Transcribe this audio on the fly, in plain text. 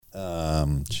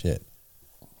Shit.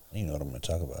 You know what I'm going to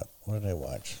talk about. What did I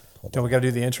watch? Don't we got to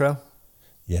do the intro?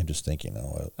 Yeah, I'm just thinking.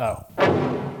 Oh.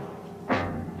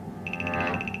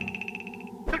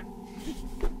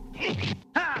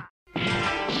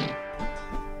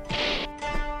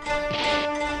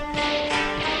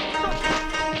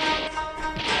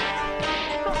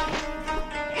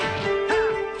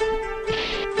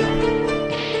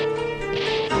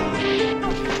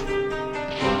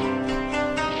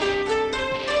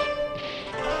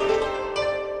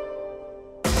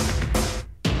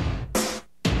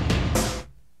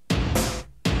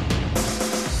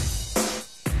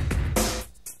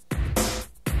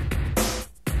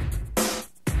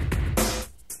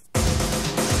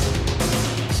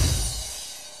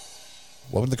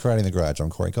 Welcome to Karate in the Garage. I'm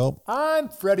Corey Culp. I'm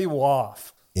Freddie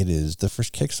Woff. It is the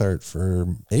first Kickstart for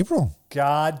April.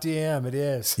 God damn, it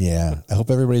is. Yeah. I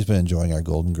hope everybody's been enjoying our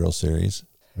Golden Girl series.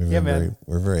 Man.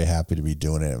 We're very happy to be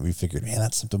doing it. We figured, man,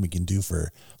 that's something we can do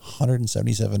for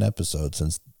 177 episodes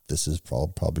since this is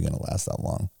probably going to last that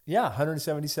long. Yeah,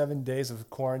 177 days of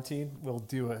quarantine. We'll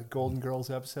do a Golden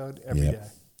Girls episode every day.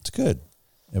 It's good.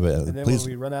 Yeah, but And then please,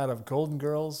 when we run out of Golden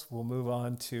Girls, we'll move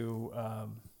on to...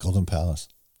 Golden Palace.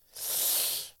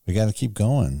 We got to keep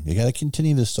going. You got to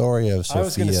continue the story of Sophia I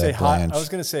was going to say Blanche. hot. I was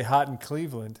going to say hot in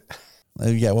Cleveland.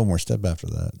 You got one more step after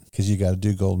that because you got to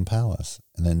do Golden Palace,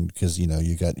 and then because you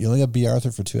only got B.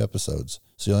 Arthur for 2 episodes,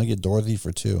 so you only get Dorothy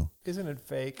for 2. Isn't it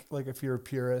fake? Like if you're a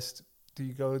purist, do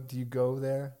you go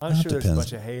there? I'm sure there's a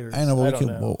bunch of haters. I know,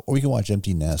 but we can watch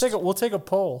Empty Nest. We'll take a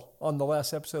poll on the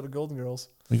last episode of Golden Girls.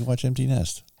 We can watch Empty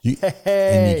Nest.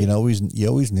 And you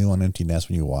always knew on Empty Nest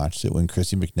when you watched it when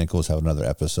Chrissy McNichol was having another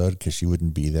episode because she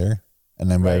wouldn't be there.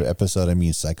 And then by episode, I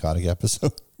mean psychotic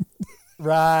episode.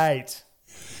 Right.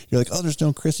 You're like, oh, there's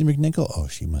no Chrissy McNichol. Oh,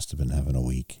 she must have been having a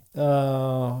week.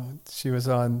 Oh, she was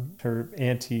on her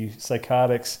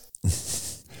antipsychotics.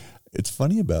 It's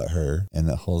funny about her and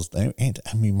the whole thing.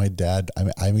 I mean, my dad,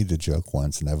 I made the joke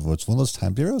once, and it's one of those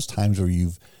times, there are those times where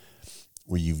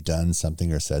you've done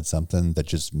something or said something that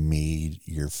just made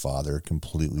your father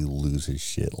completely lose his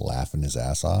shit, laughing his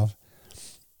ass off.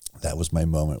 That was my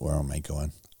moment where am I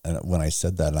going? And when I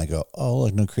said that, and I go, oh,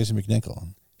 look, no Chrissy McNichol.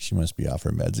 She must be off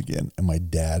her meds again. And my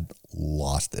dad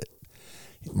lost it.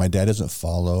 My dad doesn't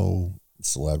follow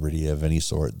celebrity of any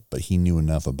sort, but he knew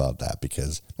enough about that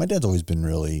because my dad's always been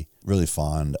really, really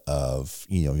fond of,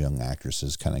 young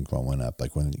actresses kind of growing up.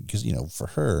 Like because for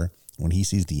her, when he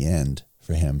sees The End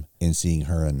for him and seeing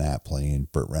her in that playing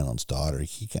Burt Reynolds' daughter,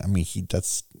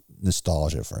 that's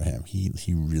nostalgia for him. He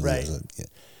really is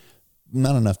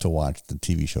not enough to watch the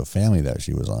TV show Family that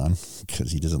she was on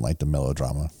because he doesn't like the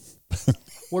melodrama.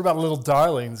 What about Little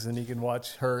Darlings? And you can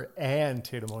watch her and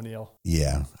Tatum O'Neal.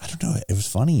 Yeah. I don't know. It was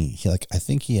funny. I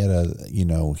think he had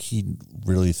he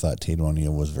really thought Tatum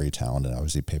O'Neal was very talented.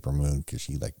 Obviously Paper Moon because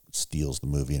she steals the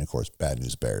movie, and of course Bad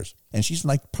News Bears. And she's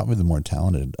probably the more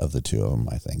talented of the two of them.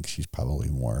 I think she's probably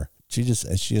more, she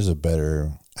has a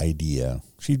better idea.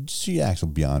 She acts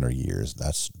beyond her years.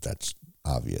 That's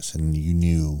obvious. And you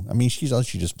knew, she's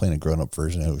actually just playing a grown-up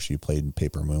version of who she played in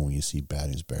Paper Moon when you see Bad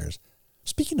News Bears.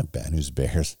 Speaking of Bad News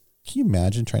Bears, can you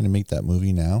imagine trying to make that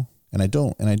movie now? And I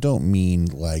don't mean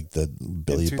like the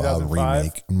Billy Bob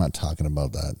remake. I'm not talking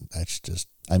about that. That's just,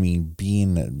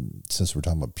 being, since we're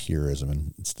talking about purism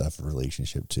and stuff,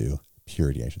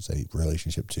 purity, I should say,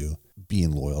 relationship to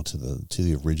being loyal to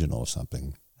the original of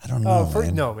something. I don't know.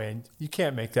 No, man, you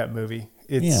can't make that movie.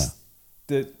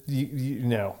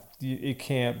 You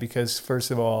can't, because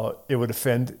first of all, it would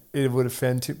offend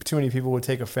too many people would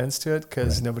take offense to it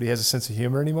because nobody has a sense of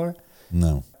humor anymore.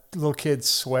 No. Little kids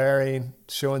swearing,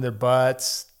 showing their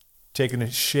butts, taking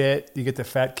a shit. You get the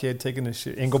fat kid taking a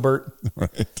shit, Engelbert.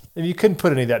 Right. And you couldn't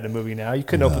put any of that in a movie now. You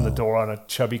couldn't open the door on a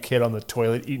chubby kid on the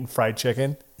toilet eating fried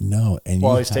chicken. No. And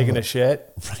while he's taking a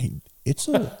shit. Right.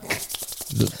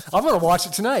 I'm going to watch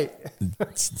it tonight.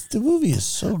 The movie is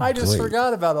so I just great.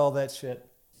 forgot about all that shit.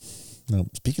 No,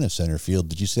 speaking of center field,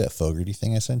 did you see that Fogerty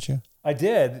thing I sent you? I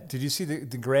did. Did you see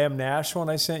the Graham Nash one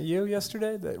I sent you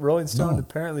yesterday? That Rolling Stone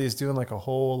apparently is doing a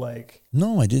whole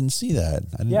No, I didn't see that.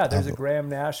 There's a Graham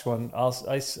Nash one. I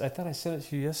thought I sent it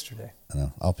to you yesterday. I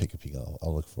know. I'll pick a peek.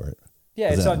 I'll look for it.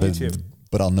 Yeah, it's on YouTube.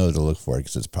 But I'll know to look for it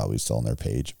because it's probably still on their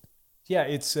page. Yeah,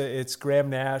 it's Graham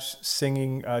Nash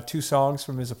singing 2 songs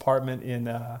from his apartment in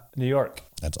New York.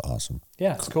 That's awesome.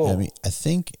 Yeah, it's cool.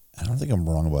 I don't think I'm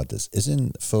wrong about this.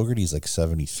 Isn't Fogerty's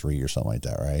 73 or something like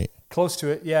that, right? Close to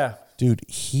it, yeah. Dude,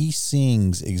 he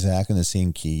sings exactly in the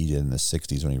same key he did in the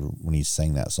 60s when he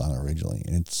sang that song originally.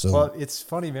 And it's so... Well, it's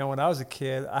funny, man. When I was a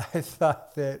kid, I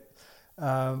thought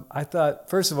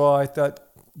first of all,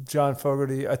 John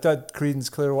Fogerty. I thought Creedence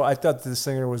Clearwater. I thought the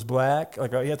singer was black.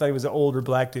 Like I thought he was an older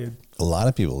black dude. A lot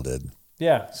of people did.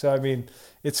 Yeah. So I mean,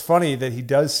 it's funny that he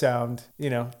does sound,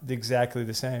 exactly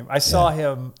the same. I saw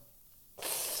him.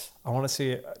 I want to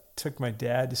see. I took my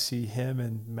dad to see him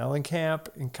and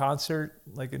Mellencamp in concert,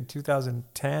 like in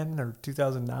 2010 or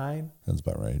 2009. That's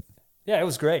about right. Yeah, it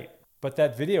was great. But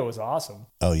that video was awesome.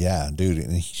 Oh yeah, dude,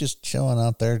 and he's just chilling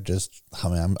out there. Just, I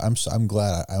mean, I'm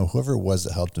glad whoever it was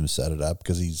that helped him set it up,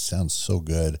 because he sounds so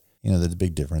good. The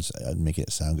big difference, making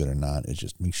it sound good or not, is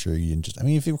just make sure you just. I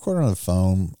mean, if you record on a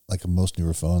phone, like most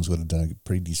newer phones would have done a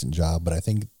pretty decent job, but I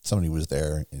think somebody was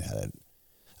there and had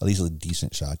at least a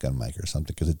decent shotgun mic or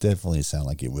something, because it definitely sounded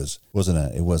like it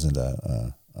wasn't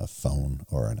a phone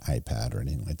or an iPad or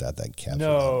anything like that captured.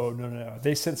 No.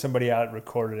 They sent somebody out and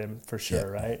recorded him for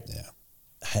sure, right? Yeah.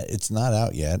 It's not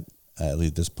out yet, at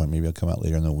least at this point. Maybe it'll come out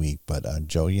later in the week. But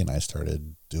Joey and I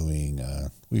started doing,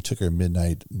 we took our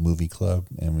midnight movie club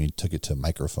and we took it to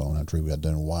microphone after we got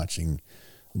done watching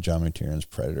John McTiernan's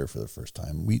Predator for the first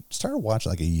time. We started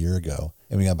watching like a year ago,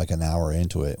 and we got like an hour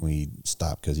into it and we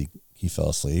stopped because he fell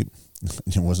asleep.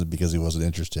 It wasn't because he wasn't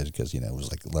interested, because it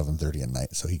was like 11:30 at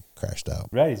night, so he crashed out.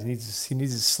 Right, he needs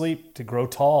his sleep to grow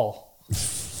tall.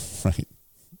 Right,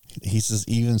 he's just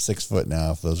even 6 foot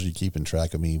now. For those of you keeping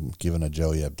track of me giving a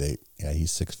Joey update, yeah,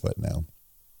 he's 6 foot now.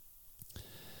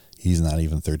 He's not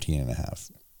even 13 and a half.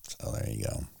 So there you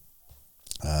go.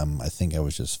 I think I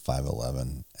was just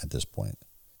 5'11" at this point.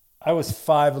 I was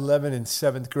 5'11" in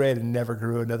 7th grade and never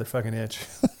grew another fucking inch.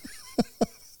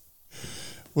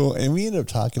 Well, and we ended up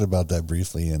talking about that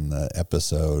briefly in the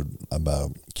episode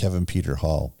about Kevin Peter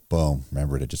Hall. Boom,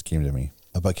 remembered, it just came to me.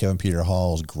 About Kevin Peter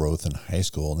Hall's growth in high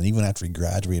school. And even after he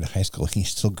graduated high school, he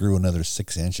still grew another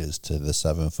 6 inches to the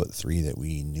 7'3" that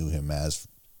we knew him as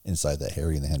inside that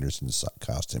Harry and the Hendersons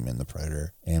costume in the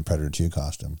Predator and Predator 2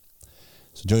 costume.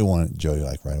 So Joey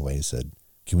like right away said,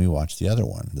 "Can we watch the other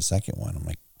one, the second one?" I'm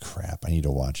like, crap, I need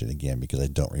to watch it again, because I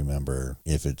don't remember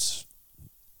if it's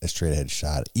a straight ahead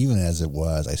shot. Even as it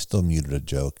was, I still muted a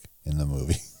joke in the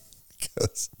movie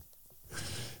because,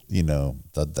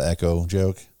 the Echo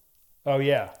joke. Oh,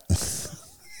 yeah.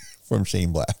 From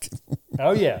Shane Black.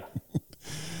 Oh, yeah.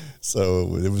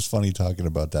 So it was funny talking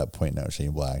about that, pointing out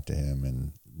Shane Black to him,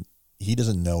 and he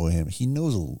doesn't know him. He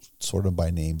knows sort of by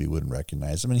name, but he wouldn't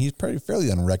recognize him. And he's fairly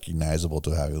unrecognizable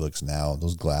to how he looks now.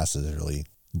 Those glasses really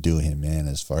do him in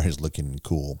as far as looking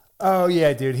cool. Oh,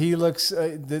 yeah, dude. He looks...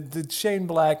 the Shane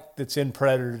Black that's in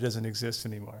Predator doesn't exist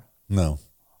anymore. No.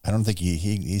 I don't think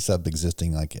he stopped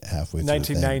existing like halfway through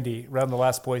 1990, around the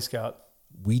last Boy Scout.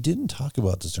 We didn't talk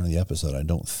about this during the episode, I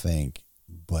don't think,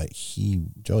 but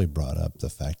Joey brought up the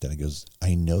fact that he goes,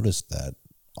 I noticed that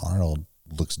Arnold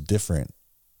looks different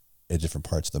at different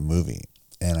parts of the movie.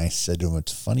 And I said to him,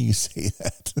 it's funny you say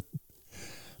that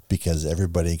because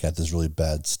everybody got this really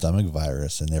bad stomach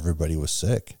virus and everybody was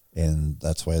sick. And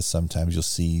that's why sometimes you'll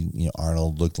see,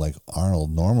 Arnold look like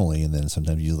Arnold normally, and then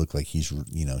sometimes you look like he's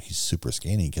super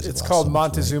skinny because it's called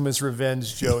Montezuma's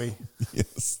Revenge, Joey.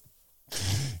 Yes.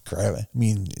 Crap. I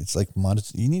mean, it's like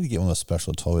you need to get one of those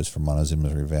special toys for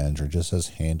Montezuma's Revenge, or just has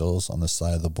handles on the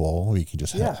side of the bowl where you can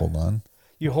just hold on.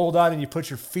 You hold on and you put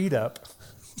your feet up.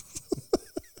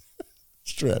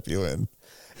 Strap you in.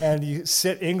 And you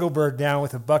sit Engelberg down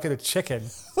with a bucket of chicken.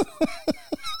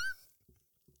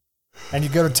 And you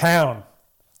go to town.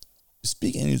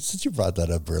 Speaking, since you brought that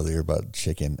up earlier about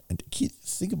chicken, and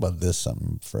think about this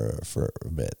something for a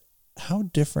bit. How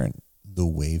different the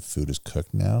way food is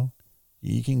cooked now.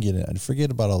 You can get it, and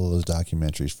forget about all of those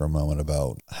documentaries for a moment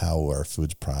about how our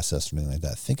food's processed and anything like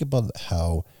that. Think about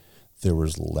how there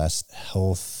was less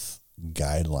health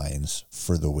guidelines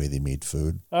for the way they made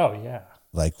food. Oh, yeah.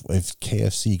 Like if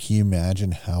KFC, can you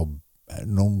imagine how,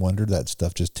 no wonder that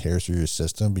stuff just tears through your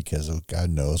system because of God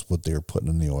knows what they were putting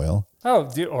in the oil.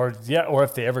 Oh, or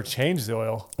if they ever change the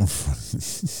oil.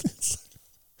 It's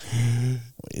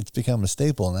become a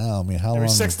staple now. I mean, how every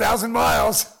long? 6,000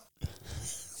 miles.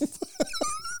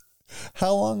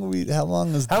 How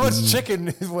much chicken?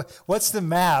 What's the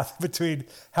math between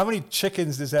how many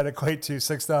chickens does that equate to?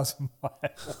 6,000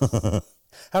 miles.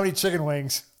 How many chicken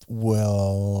wings?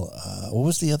 Well, what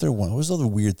was the other one? What was the other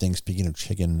weird thing? Speaking of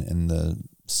chicken in the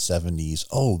 70s.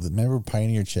 Oh, remember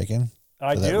Pioneer Chicken?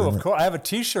 I do, of course. I have a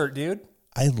T-shirt, dude.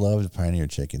 I loved Pioneer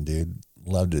Chicken, dude.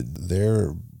 Loved it.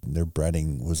 Their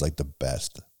breading was like the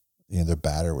best. Their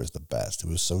batter was the best. It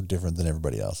was so different than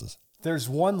everybody else's. There's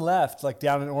one left, like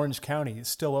down in Orange County. It's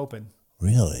still open.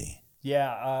 Really?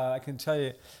 Yeah, I can tell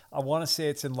you. I want to say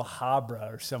it's in La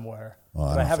Habra or somewhere. Well,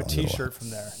 but I have a don't know. T-shirt from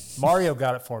there. Mario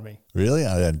got it for me. Really?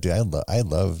 I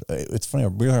love. It's funny.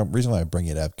 The reason why I bring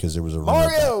it up because there was a rumor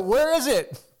Mario, where is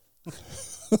it?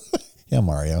 Yeah,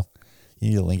 Mario, you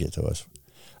need to link it to us.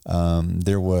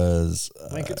 There was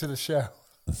Link it to the show.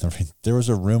 there was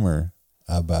a rumor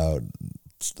about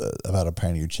a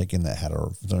Pioneer Chicken that had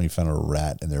somebody found a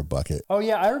rat in their bucket. Oh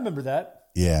yeah, I remember that.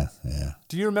 Yeah.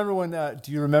 Do you remember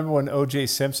when O.J.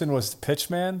 Simpson was the pitch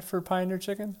man for Pioneer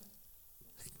Chicken?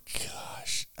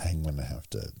 Gosh, I'm gonna have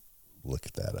to look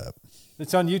that up.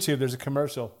 It's on YouTube. There's a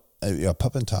commercial.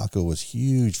 Pup and Taco was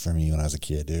huge for me when I was a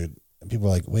kid, dude. And people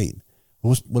were like, "Wait,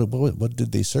 what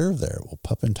did they serve there?" Well,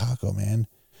 Pup and Taco, man.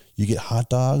 You get hot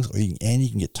dogs, and you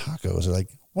can get tacos. They're like,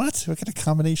 what kind of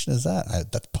combination is that?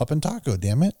 That's Pup and Taco,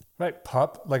 damn it. Right,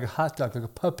 pup, like a hot dog, like a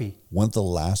puppy. One of the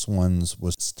last ones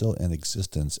was still in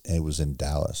existence, and it was in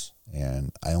Dallas.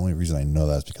 And the only reason I know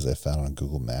that is because I found it on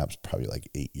Google Maps probably like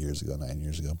 9 years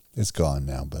ago. It's gone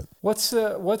now, but. What's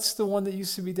the one that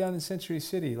used to be down in Century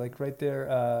City, like right there,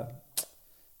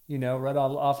 right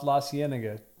off La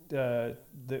Cienega,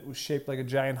 that was shaped like a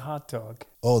giant hot dog?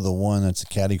 Oh, the one that's a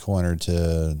catty corner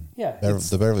to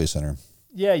the Beverly Center.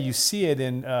 Yeah, you see it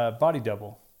in Body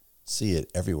Double. See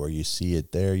it everywhere. You see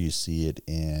it there. You see it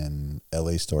in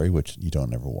LA Story, which you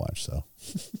don't ever watch. So,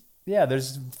 yeah,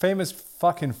 there's famous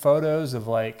fucking photos of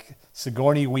like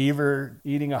Sigourney Weaver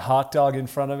eating a hot dog in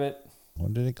front of it.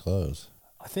 When did it close?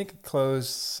 I think it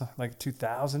closed like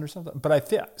 2000 or something. But I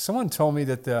think someone told me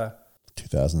that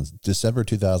December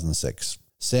 2006,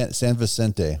 San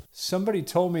Vicente. Somebody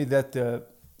told me that the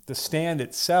stand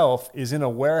itself is in a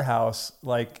warehouse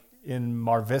like in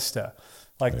Mar Vista.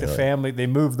 Like the family, they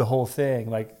moved the whole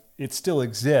thing. Like it still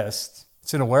exists.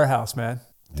 It's in a warehouse, man.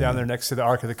 Down there next to the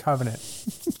Ark of the Covenant.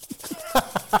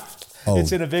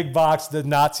 It's in a big box. The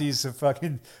Nazis have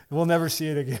we'll never see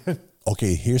it again.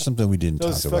 Okay, here's something we didn't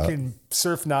talk about. Those fucking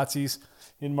surf Nazis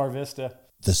in Mar Vista.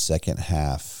 The second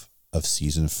half of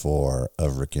season 4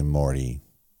 of Rick and Morty,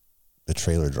 the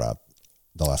trailer dropped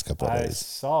the last couple of days. I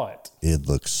saw it. It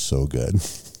looks so good.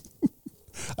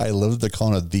 I love they're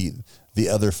calling it the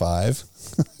other 5.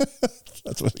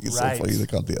 That's what it's so funny. They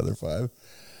call it the other 5.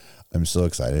 I'm so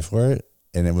excited for it.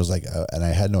 And it was like, and I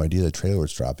had no idea the trailer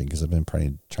was dropping because I've been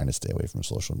trying to stay away from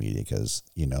social media because,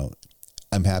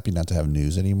 I'm happy not to have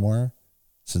news anymore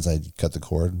since I cut the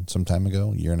cord some time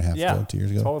ago, a year and a half ago, 2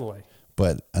 years ago. Totally.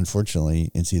 But unfortunately,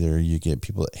 it's either you get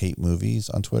people that hate movies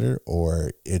on Twitter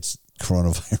or it's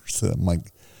coronavirus. I'm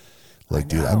like,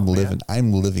 dude, I'm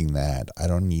living that. I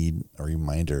don't need a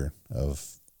reminder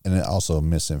of, and then also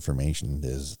misinformation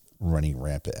is running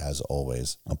rampant as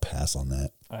always. I'll pass on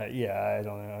that. I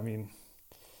don't know. I mean,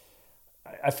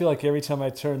 I feel like every time I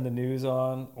turn the news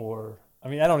on I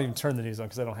don't even turn the news on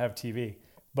because I don't have TV,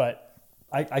 but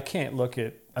I can't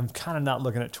I'm kind of not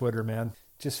looking at Twitter, man,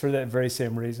 just for that very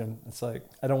same reason. It's like,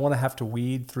 I don't want to have to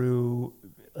weed through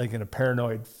like in a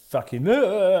paranoid fucking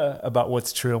about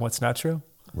what's true and what's not true.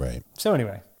 Right. So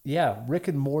anyway, yeah, Rick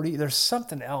and Morty. There's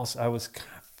something else I was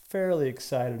fairly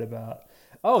excited about.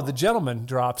 Oh, The Gentleman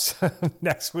drops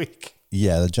next week.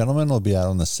 Yeah, The Gentleman will be out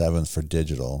on the 7th for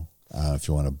digital if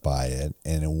you want to buy it.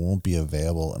 And it won't be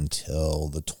available until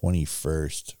the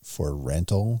 21st for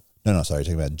rental. No, sorry.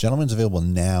 Talking about Gentleman's available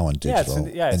now on digital.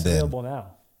 It's available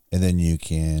now. And then you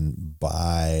can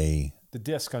buy the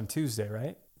disc on Tuesday,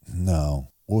 right? No.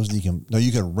 You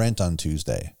can rent on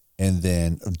Tuesday. And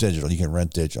then digital, you can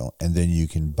rent digital, and then you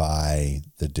can buy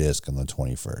the disc on the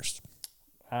 21st.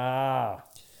 Ah.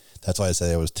 That's why I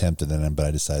said I was tempted, but I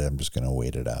decided I'm just going to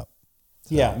wait it out.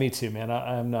 So. Yeah, me too, man.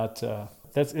 I'm not.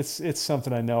 It's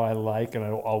something I know I like and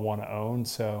I'll want to own.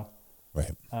 So,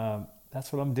 right.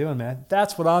 That's what I'm doing, man.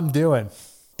 That's what I'm doing.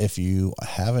 If you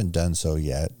haven't done so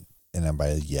yet, and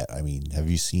by yet I mean, have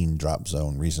you seen Drop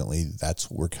Zone recently?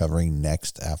 That's what we're covering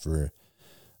next after.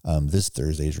 This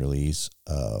Thursday's release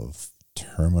of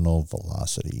Terminal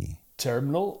Velocity.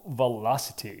 Terminal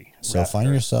Velocity. So Raptor.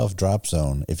 Find yourself Drop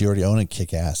Zone. If you already own it,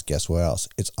 kick ass. Guess what else?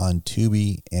 It's on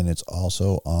Tubi and it's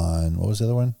also on, what was the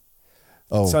other one?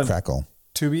 Oh, Crackle.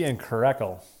 Tubi and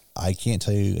Crackle. I can't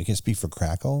speak for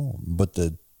Crackle, but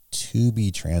the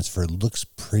Tubi transfer looks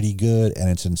pretty good and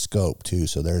it's in scope too.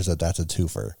 So that's a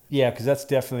twofer. Yeah, because that's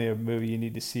definitely a movie you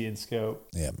need to see in scope.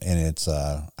 Yeah, and it's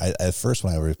at first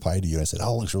when I replied to you, I said,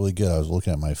 "Oh, it looks really good." I was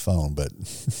looking at my phone, but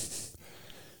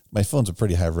my phone's a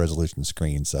pretty high resolution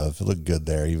screen, so if it looked good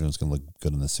there, even if it's going to look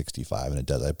good in the 65, and it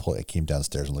does. I came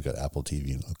downstairs and looked at Apple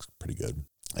TV, and it looks pretty good.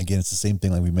 Again, it's the same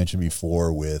thing like we mentioned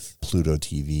before with Pluto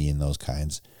TV and those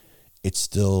kinds. It's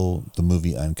still the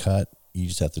movie uncut. You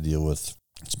just have to deal with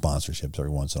sponsorships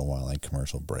every once in a while, like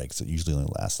commercial breaks. It usually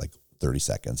only lasts like 30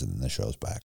 seconds and then the show's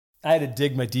back. I had to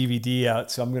dig my DVD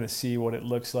out, so I'm going to see what it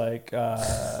looks like.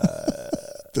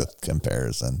 The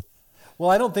comparison. Well,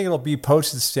 I don't think it'll be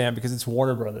postage stamp because it's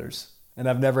Warner Brothers, and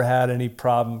I've never had any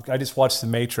problem. I just watched The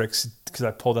Matrix because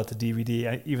I pulled out the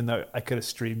DVD, even though I could have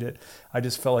streamed it. I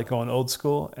just felt like going old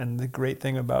school, and the great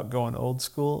thing about going old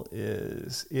school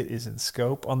is it is in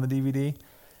scope on the DVD.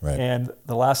 Right. And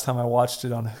the last time I watched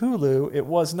it on Hulu, it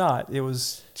was not. It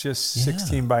was just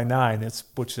 16 by 9.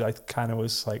 Which I kind of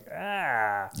was like,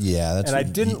 Yeah, that's. And I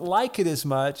didn't like it as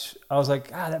much. I was like,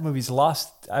 that movie's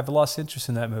lost. I've lost interest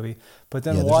in that movie. But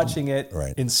then watching it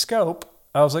in scope,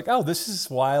 I was like, oh, this is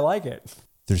why I like it.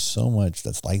 There's so much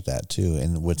that's like that too.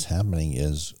 And what's happening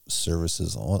is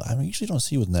services. Well, I usually don't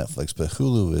see with Netflix, but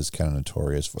Hulu is kind of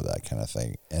notorious for that kind of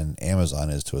thing, and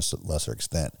Amazon is to a lesser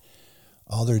extent.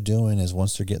 All they're doing is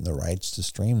once they're getting the rights to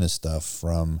stream this stuff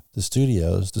from the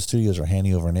studios are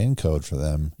handing over an encode for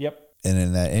them. Yep. And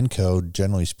in that encode,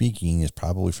 generally speaking, is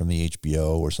probably from the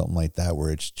HBO or something like that,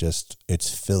 where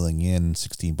it's filling in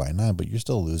 16 by 9, but you're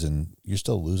still losing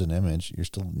image.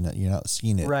 You're not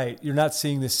seeing it. Right. You're not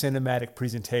seeing the cinematic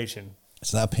presentation.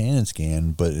 It's not pan and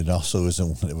scan, but it also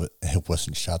isn't. It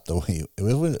wasn't shot the way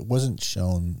it wasn't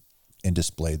shown and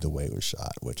displayed the way it was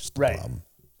shot, which is the problem.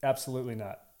 Absolutely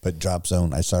not. But Drop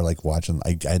Zone, I started like watching.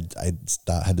 I had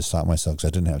to stop myself because I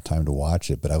didn't have time to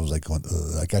watch it. But I was like going.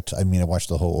 I watched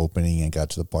the whole opening and got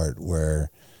to the part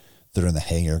where they're in the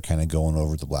hangar, kind of going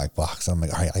over the black box. I'm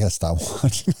like, all right, I gotta stop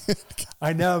watching it.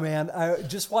 I know, man. I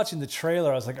just watching the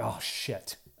trailer. I was like, oh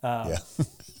shit. Yeah.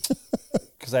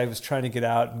 Because I was trying to get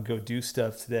out and go do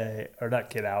stuff today, or not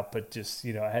get out, but just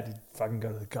I had to fucking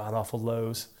go to the god awful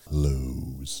Lowe's.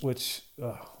 Which,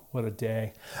 what a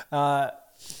day.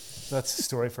 That's a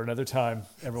story for another time,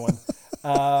 everyone.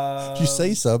 Did you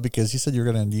say so? Because you said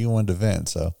you wanted to vent,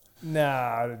 so.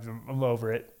 Nah, I'm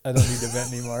over it. I don't need to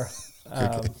vent anymore.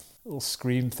 A little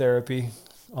scream therapy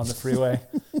on the freeway.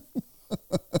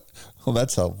 Well,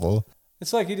 that's helpful.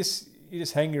 It's like you just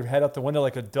hang your head out the window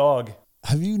like a dog.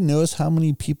 Have you noticed how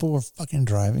many people are fucking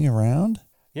driving around?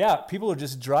 Yeah, people are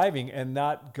just driving and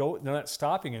they're not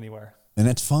stopping anywhere. And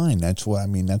that's fine. That's what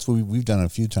we've done a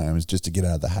few times just to get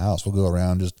out of the house. We'll go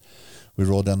around, we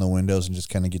roll down the windows and just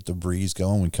kind of get the breeze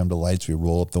going. We come to lights, we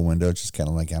roll up the window. It's just kind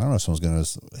of like, I don't know if someone's going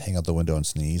to hang out the window and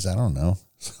sneeze. I don't know.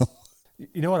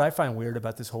 You know what I find weird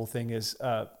about this whole thing is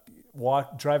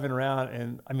driving around,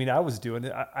 and I was doing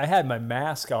it. I had my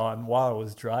mask on while I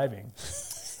was driving.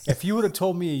 If you would have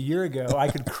told me a year ago I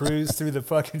could cruise through the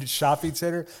fucking shopping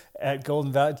center at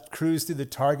Golden Valley, cruise through the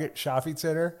Target shopping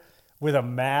center with a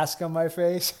mask on my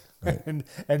face, right,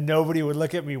 and nobody would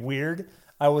look at me weird,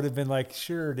 I would have been like,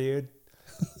 sure, dude.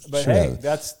 But sure. Hey,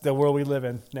 that's the world we live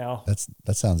in now.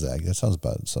 That sounds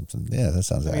about something. Yeah, that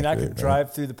sounds accurate. I could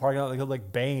drive through the parking lot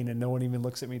like Bane and no one even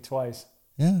looks at me twice.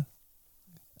 Yeah.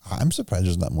 I'm surprised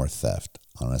there's not more theft,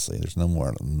 honestly. There's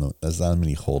not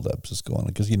many holdups just going on.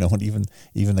 Because even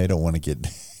they don't want to get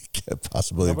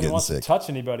possibility of getting sick. Nobody wants to touch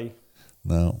anybody.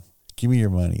 No. Give me your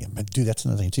money. But dude, that's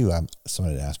another thing too.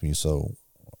 Somebody asked me, so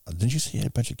didn't you say you had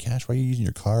a bunch of cash? Why are you using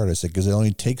your card? I said, because it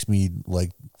only takes me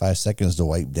like 5 seconds to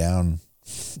wipe down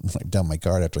my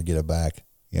card after I get it back.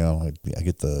 I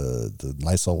get the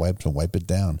Lysol wipes and wipe it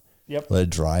down. Yep. Let it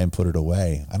dry and put it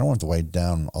away. I don't want to wipe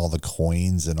down all the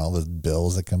coins and all the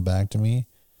bills that come back to me.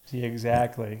 Yeah,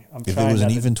 exactly. If it was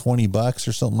an even $20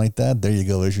 or something like that, there you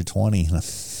go. There's your 20.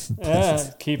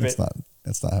 Keep it.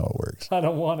 That's not how it works. I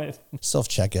don't want it.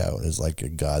 Self-checkout is like a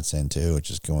godsend too. It's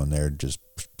just go in there, just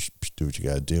do what you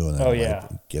got to do, and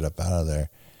then get up out of there.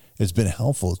 It's been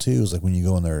helpful too. It's like when you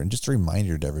go in there, and just a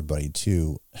reminder to everybody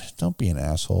too, don't be an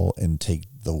asshole and take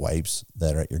the wipes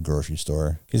that are at your grocery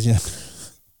store.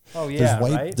 Because oh yeah,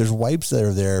 there's wipes that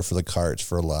are there for the carts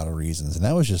for a lot of reasons, and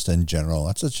that was just in general.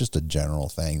 That's just a general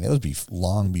thing. That was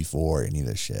long before any of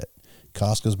this shit.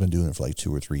 Costco's been doing it for like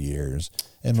 2 or 3 years,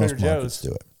 and most markets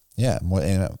do it. Yeah,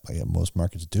 most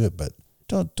markets do it, but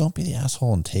don't be the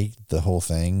asshole and take the whole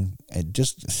thing. And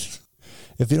just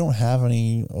if you don't have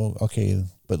any, okay,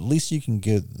 but at least you can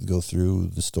go through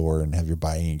the store and have your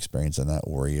buying experience and not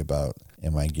worry about,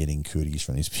 am I getting cooties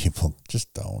from these people?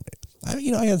 Just don't. I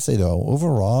gotta say though,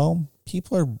 overall,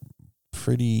 people are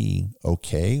pretty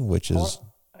okay, which is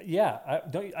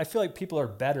I feel like people are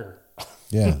better.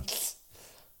 Yeah.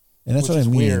 And that's what I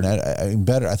mean.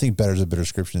 I think better is a better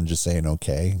description than just saying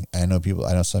okay. I know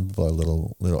some people are a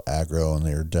little aggro, and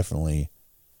they're definitely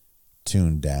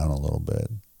tuned down a little bit.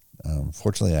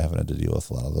 Fortunately, I haven't had to deal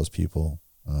with a lot of those people.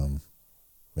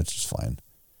 It's just fine.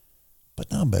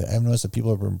 But I've noticed that people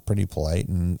have been pretty polite,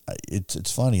 and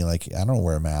it's funny. Like, I don't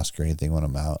wear a mask or anything when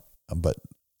I'm out, but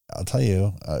I'll tell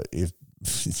you, if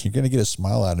you're going to get a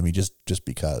smile out of me, just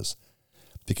because,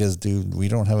 dude, we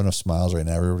don't have enough smiles right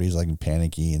now. Everybody's like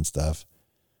panicky and stuff.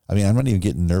 I mean, I'm not even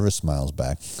getting nervous smiles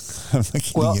back. I'm not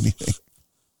getting anything.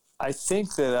 I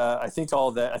think that, I think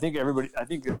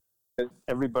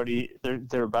everybody,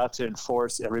 they're about to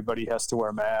enforce everybody has to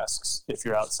wear masks if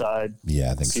you're outside.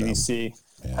 Yeah, I think CDC.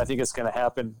 So. Yeah. I think it's going to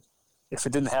happen. If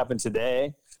it didn't happen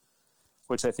today,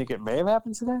 which I think it may have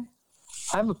happened today,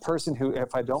 I'm a person who,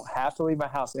 if I don't have to leave my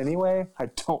house anyway, I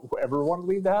don't ever want to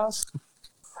leave the house.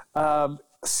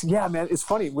 So yeah, man, it's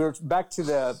funny. We're back to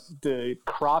the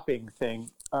cropping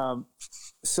thing.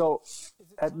 So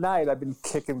at night I've been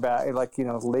kicking back, like,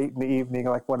 late in the evening,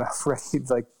 like when I'm ready,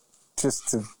 like just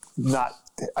to not,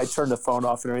 I turn the phone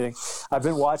off and everything. I've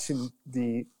been watching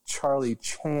the Charlie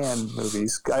Chan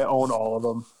movies. I own all of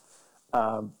them.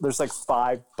 There's like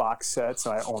 5 box sets,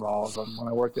 and I own all of them. When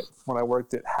I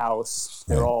worked at House,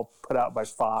 they're all put out by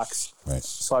Fox. Right.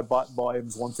 So I bought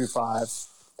volumes 1 through 5.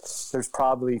 There's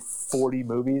probably 40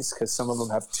 movies because some of them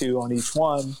have 2 on each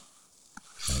one.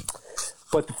 Right.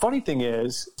 But the funny thing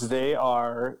is, they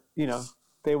are,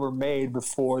 they were made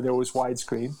before there was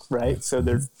widescreen, right? So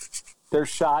they're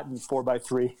shot in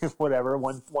 4:3, whatever,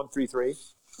 1:3:3.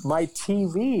 My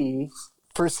TV,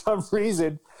 for some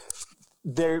reason,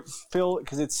 they're filled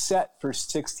because it's set for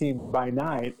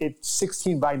 16:9. It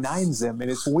 16:9s them, and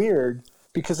it's weird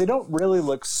because they don't really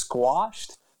look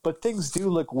squashed, but things do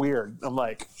look weird. I'm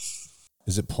like,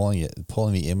 is it pulling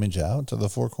the image out to the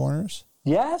 4 corners?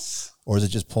 Yes. Or is it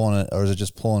just pulling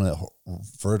it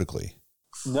vertically?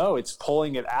 No, it's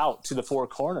pulling it out to the 4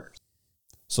 corners.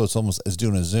 So it's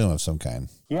doing a zoom of some kind.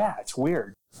 Yeah, it's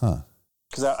weird. Huh.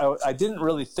 Because I didn't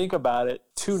really think about it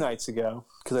 2 nights ago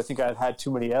because I think I had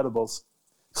too many edibles.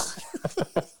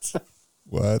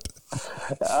 What?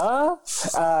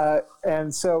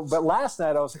 And so, but last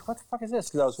night I was like, what the fuck is this?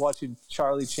 Because I was watching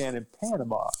Charlie Chan in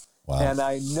Panama. Wow. And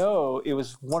I know it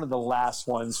was one of the last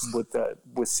ones with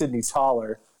Sidney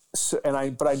Toller. So,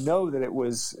 but I know that it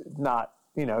was not,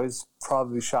 it was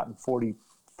probably shot in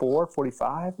 44,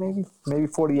 45, maybe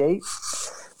 48.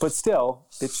 But still,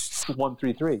 it's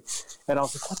 1:3:3. And I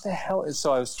was like, what the hell? And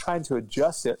so I was trying to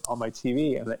adjust it on my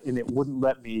TV, and it wouldn't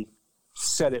let me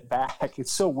set it back.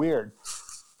 It's so weird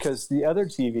because the other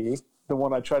TV, the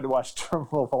one I tried to watch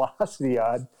Terminal Velocity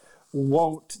on,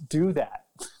 won't do that.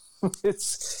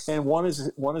 And one is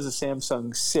a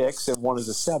Samsung 6 and one is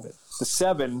a 7. The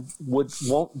 7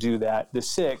 won't do that. The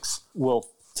 6 will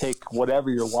take whatever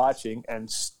you're watching and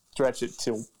stretch it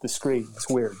to the screen. It's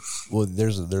weird. Well,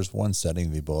 there's one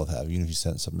setting they both have. Even if you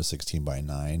set something to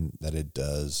 16:9, that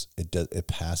it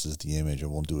passes the image. It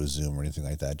won't do a zoom or anything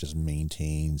like that. It just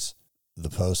maintains the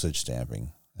postage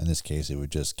stamping. In this case, it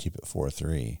would just keep it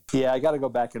 4:3. Yeah, I got to go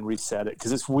back and reset it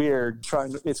because it's weird.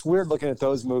 It's weird looking at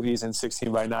those movies in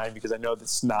 16:9 because I know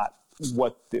that's not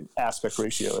what the aspect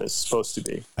ratio is supposed to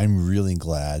be. I'm really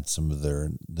glad some of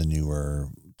the newer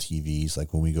TVs,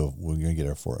 like we're gonna get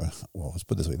let's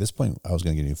put it this way. At this point, I was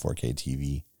gonna get a new 4K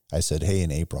TV. I said, hey,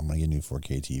 in April, I'm gonna get a new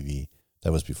 4K TV.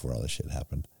 That was before all this shit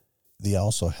happened. They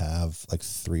also have like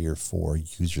 3 or 4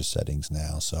 user settings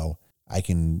now, so I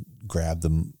can grab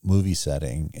the movie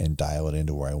setting and dial it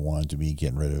into where I want it to be,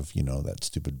 getting rid of, that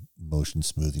stupid motion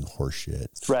smoothing horse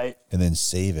shit. Right. And then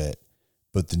save it.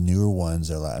 But the newer ones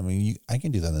are like, I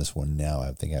can do that on this one now.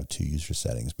 I think I have 2 user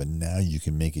settings, but now you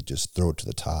can make it just throw it to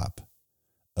the top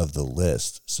of the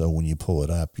list. So when you pull it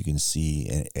up, you can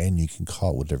see, and you can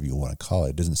call it whatever you want to call it.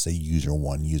 It doesn't say user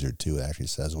 1, user 2. It actually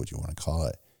says what you want to call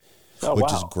it. Oh,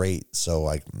 which wow. is great. So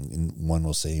like one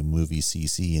will say movie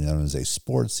CC and the other will say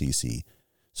sports CC.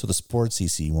 So the sports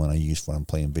CC one I use when I'm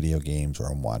playing video games or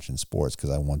I'm watching sports because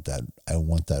I want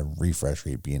that refresh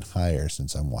rate being higher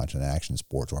since I'm watching action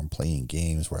sports or I'm playing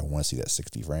games where I want to see that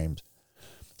 60 frames.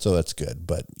 So that's good.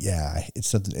 But yeah,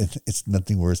 it's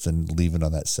nothing worse than leaving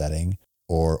on that setting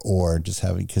or just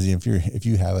having, because if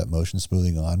you have that motion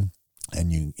smoothing on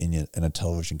and a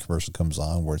television commercial comes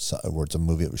on where it's a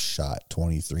movie that was shot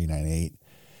 23:9:8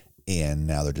 and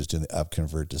now they're just doing the up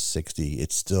convert to 60,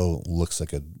 it still looks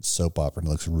like a soap opera and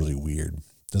it looks really weird.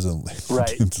 It doesn't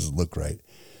look right.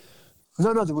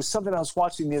 No, there was something I was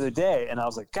watching the other day and I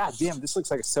was like, God damn, this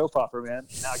looks like a soap opera, man.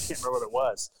 Now I can't remember what it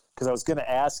was because I was going to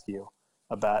ask you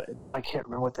about it. I can't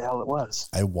remember what the hell it was.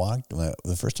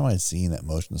 The first time I'd seen that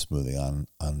motion smoothing on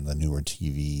the newer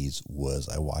TVs was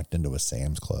I walked into a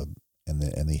Sam's Club and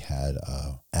they had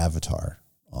Avatar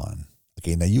on.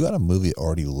 Okay, now you got a movie that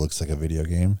already looks like a video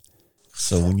game.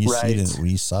 So when you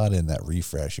saw it in that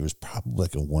refresh, it was probably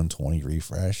like a 120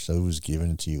 refresh. So it was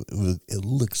given to you. It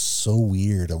looks so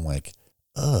weird. I'm like,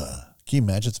 Can you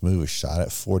imagine this movie was shot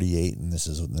at 48 and this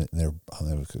is, they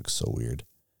look so weird.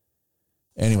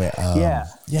 Anyway,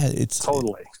 it's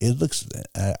totally. It looks,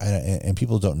 and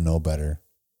people don't know better.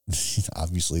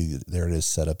 Obviously, there it is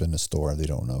set up in the store. They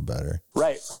don't know better.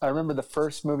 Right. I remember the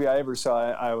first movie I ever saw.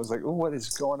 I was like, "Oh, what is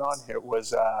going on here?" It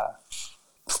was a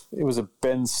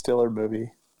Ben Stiller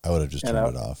movie. I would have just turned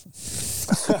it off.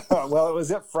 Well, it was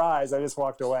at Fry's. I just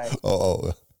walked away.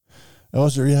 Oh, that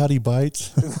was Reality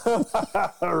Bites.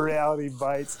 Reality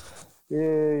Bites.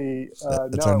 Yay.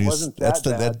 That's no, our it new, wasn't that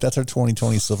bad. that's our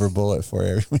 2020 silver bullet for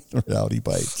every Reality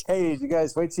Bites. Hey, you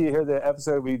guys, wait till you hear the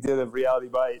episode we did of Reality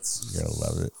Bites. You're gonna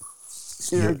love it.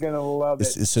 You're gonna love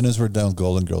it. As soon as we're done with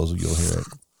Golden Girls, you'll hear it.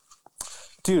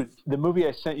 Dude, the movie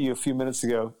I sent you a few minutes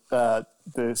ago,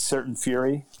 The Certain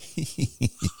Fury.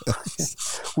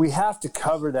 We have to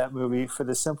cover that movie for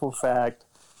the simple fact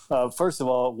of, first of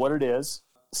all, what it is.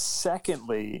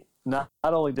 Secondly, not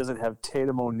only does it have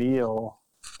Tatum O'Neal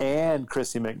and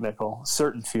Chrissy McNichol,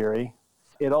 Certain Fury,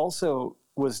 it also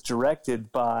was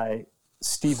directed by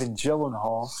Stephen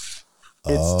Gyllenhaal.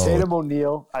 It's Tatum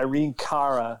O'Neal, Irene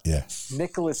Cara,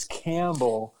 Nicholas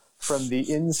Campbell from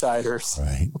The Insiders.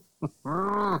 Right.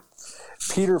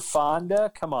 Peter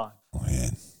Fonda, come on. Oh,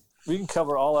 man. We can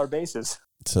cover all our bases.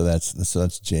 So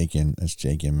that's Jake and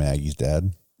Maggie's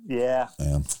dad. Yeah.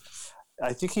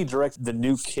 I think he directed The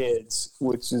New Kids,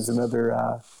 which is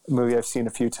another movie I've seen a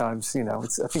few times. You know,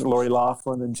 it's I think Lori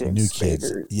Loughlin and James New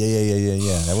Spader. Kids.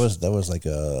 Yeah. That was like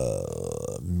a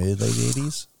late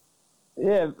 80s.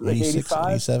 Yeah, like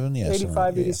 85, 87,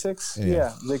 85, 86.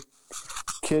 Yeah. The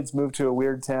kids move to a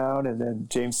weird town, and then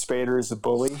James Spader is a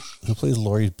bully. Who plays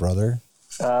Laurie's brother?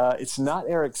 It's not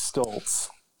Eric Stoltz,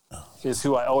 is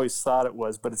who I always thought it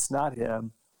was, but it's not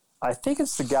him. I think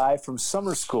it's the guy from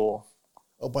Summer School.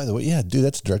 Oh, by the way, yeah, dude,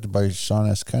 that's directed by Sean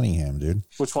S. Cunningham, dude.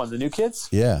 Which one? The New Kids?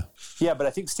 Yeah. Yeah, but I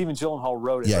think Stephen Gyllenhaal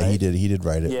wrote it, Yeah, right? he did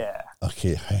write it. Yeah.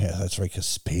 Okay, yeah, that's right, because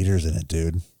Spader's in it,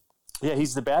 dude. Yeah,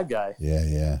 he's the bad guy.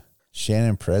 Yeah.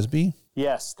 Shannon Presby?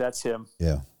 Yes, that's him.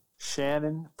 Yeah.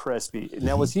 Shannon Presby.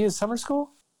 Now, was he in Summer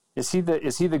School? Is he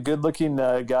the good-looking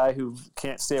guy who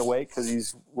can't stay awake because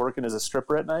he's working as a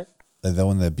stripper at night? The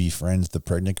one that befriends the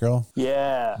pregnant girl?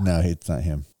 Yeah. No, it's not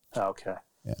him. Okay.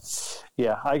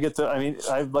 Yeah.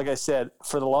 Like I said,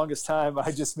 for the longest time,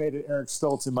 I just made it Eric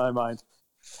Stoltz in my mind.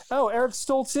 Oh, Eric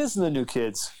Stoltz is in The New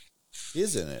Kids.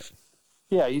 Isn't it?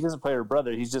 Yeah, he doesn't play her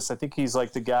brother. He's just, I think he's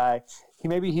like the guy.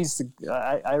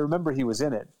 I remember he was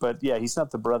in it, but yeah, he's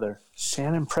not the brother.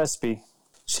 Shannon Presby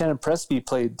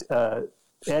played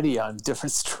Eddie on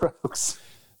Different Strokes.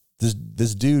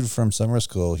 This dude from Summer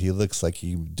School, he looks like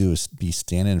he'd be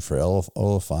standing for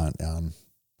Oliphant.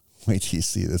 Wait till you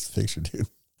see this picture, dude.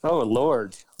 Oh,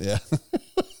 Lord. Yeah.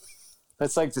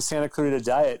 That's like the Santa Clarita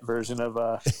Diet version of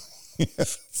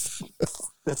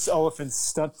that's Oliphant's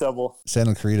stunt double.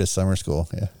 Santa Clarita Summer School,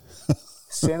 yeah.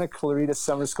 Santa Clarita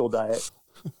Summer School Diet.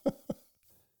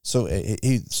 So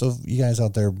you guys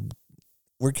out there,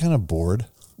 we're kind of bored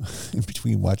in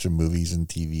between watching movies and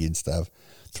TV and stuff.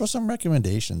 Throw some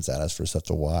recommendations at us for stuff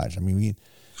to watch. I mean,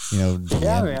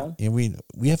 man. And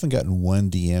we haven't gotten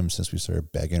one DM since we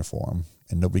started begging for them,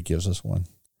 and nobody gives us one.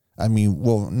 I mean,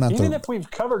 well, if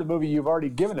we've covered a movie you've already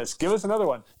given us, give us another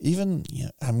one. Even,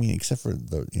 except for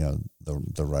the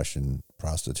Russian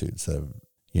prostitutes that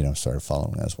have, started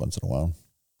following us once in a while.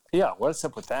 Yeah, what's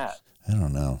up with that? I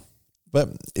don't know. But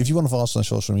if you want to follow us on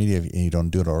social media and you don't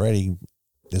do it already,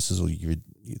 this will be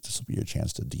your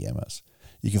chance to DM us.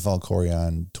 You can follow Corey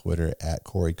on Twitter at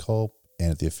Corey Culp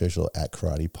and at the official at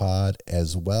Karate Pod,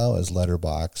 as well as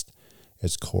Letterboxd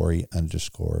as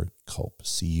Corey_Culp,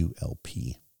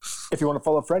 CULP. If you want to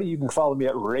follow Freddie, you can follow me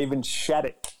at Raven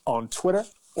Shattuck on Twitter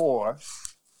or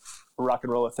Rock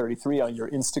and Roll at 33 on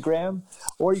your Instagram,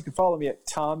 or you can follow me at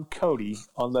Tom Cody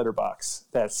on Letterboxd.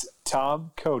 That's Tom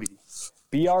Cody,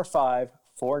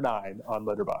 BR549 on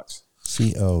Letterboxd.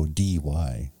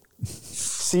 CODY.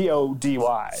 CODY.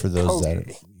 For those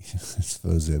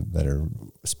that are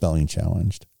spelling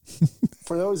challenged.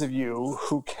 For those of you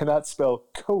who cannot spell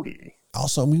Cody.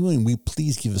 Also, we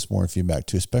please give us more feedback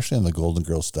too, especially on the Golden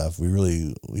Girls stuff. We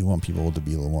want people to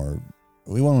be a little more.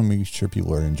 We want to make sure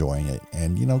people are enjoying it,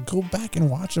 and go back and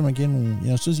watch them again.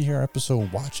 As soon as you hear our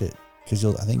episode, watch it because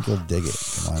I think you'll dig it.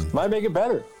 Come on, might make it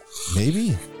better.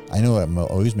 Maybe. I know what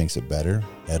always makes it better.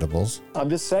 Edibles. I'm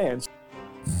just saying.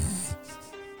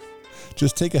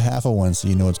 Just take a half of one so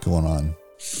you know what's going on.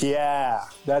 Yeah,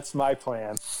 that's my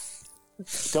plan.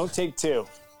 Don't take two.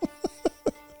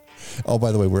 Oh,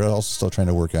 by the way, we're also still trying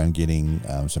to work on getting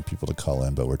some people to call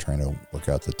in, but we're trying to work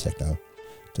out the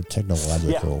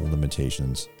technological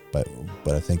limitations.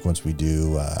 But I think once we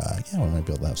do, we might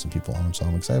be able to have some people on. So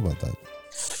I'm excited about that.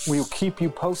 We'll keep you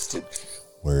posted.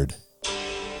 Word.